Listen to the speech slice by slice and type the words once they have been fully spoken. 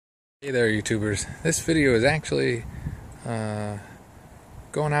Hey there, YouTubers. This video is actually going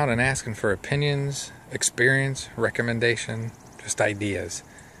out and asking for opinions, experience, recommendation, just ideas.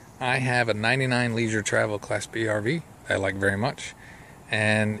 I have a 99 Leisure Travel Class B RV I like very much,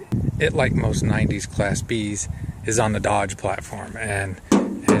 and it, like most 90s Class Bs, is on the Dodge platform. And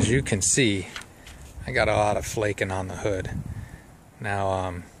as you can see, I got a lot of flaking on the hood.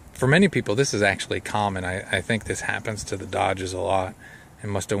 Now, for many people, this is actually common. I think this happens to the Dodges a lot. It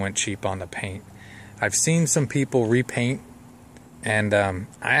must have went cheap on the paint. I've seen some people repaint, and I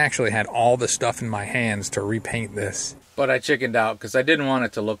actually had all the stuff in my hands to repaint this. But I chickened out because I didn't want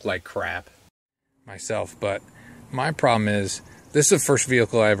it to look like crap myself. But my problem is, this is the first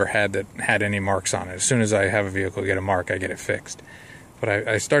vehicle I ever had that had any marks on it. As soon as I have a vehicle get a mark, I get it fixed. But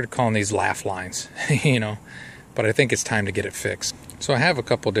I started calling these laugh lines, you know. But I think it's time to get it fixed. So I have a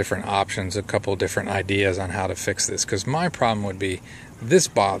couple different options, a couple different ideas on how to fix this. Because my problem would be, this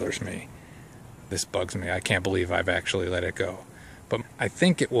bothers me. This bugs me. I can't believe I've actually let it go. But I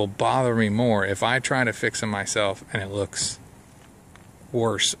think it will bother me more if I try to fix it myself and it looks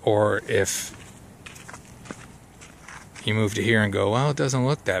worse. Or if you move to here and go, well, it doesn't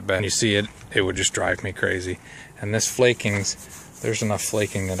look that bad. And you see it, it would just drive me crazy. And this flaking's, there's enough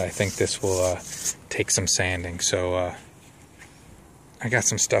flaking that I think this will take some sanding. So I got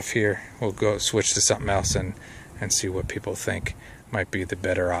some stuff here. We'll go switch to something else and see what people think might be the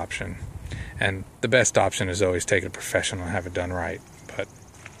better option. And the best option is always take it to a professional and have it done right. But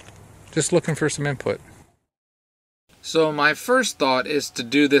just looking for some input. So my first thought is to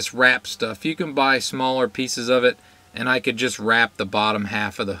do this wrap stuff. You can buy smaller pieces of it, and I could just wrap the bottom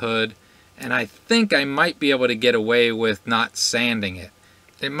half of the hood. And I think I might be able to get away with not sanding it.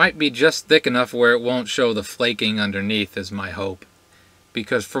 It might be just thick enough where it won't show the flaking underneath, is my hope.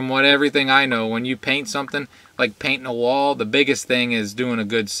 Because from everything I know, when you paint something, like painting a wall, the biggest thing is doing a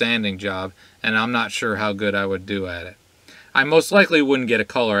good sanding job, and I'm not sure how good I would do at it. I most likely wouldn't get a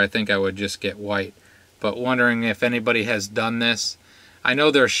color. I think I would just get white. But wondering if anybody has done this. I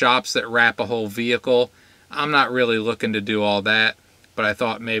know there are shops that wrap a whole vehicle. I'm not really looking to do all that, but I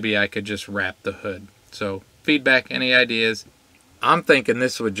thought maybe I could just wrap the hood. So, feedback, any ideas? I'm thinking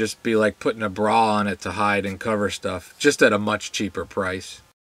this would just be like putting a bra on it to hide and cover stuff, just at a much cheaper price.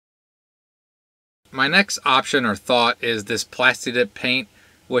 My next option or thought is this Plastidip paint,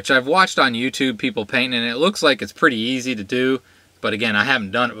 which I've watched on YouTube people painting, and it looks like it's pretty easy to do. But again, I haven't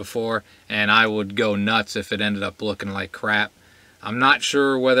done it before, and I would go nuts if it ended up looking like crap. I'm not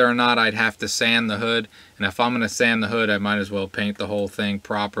sure whether or not I'd have to sand the hood, and if I'm going to sand the hood, I might as well paint the whole thing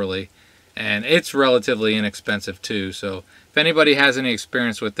properly. And it's relatively inexpensive too, so if anybody has any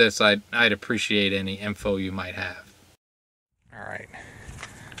experience with this, I'd appreciate any info you might have. Alright,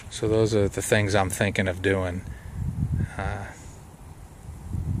 so those are the things I'm thinking of doing.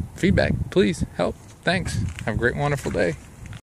 Feedback, please, help, thanks. Have a great, wonderful day.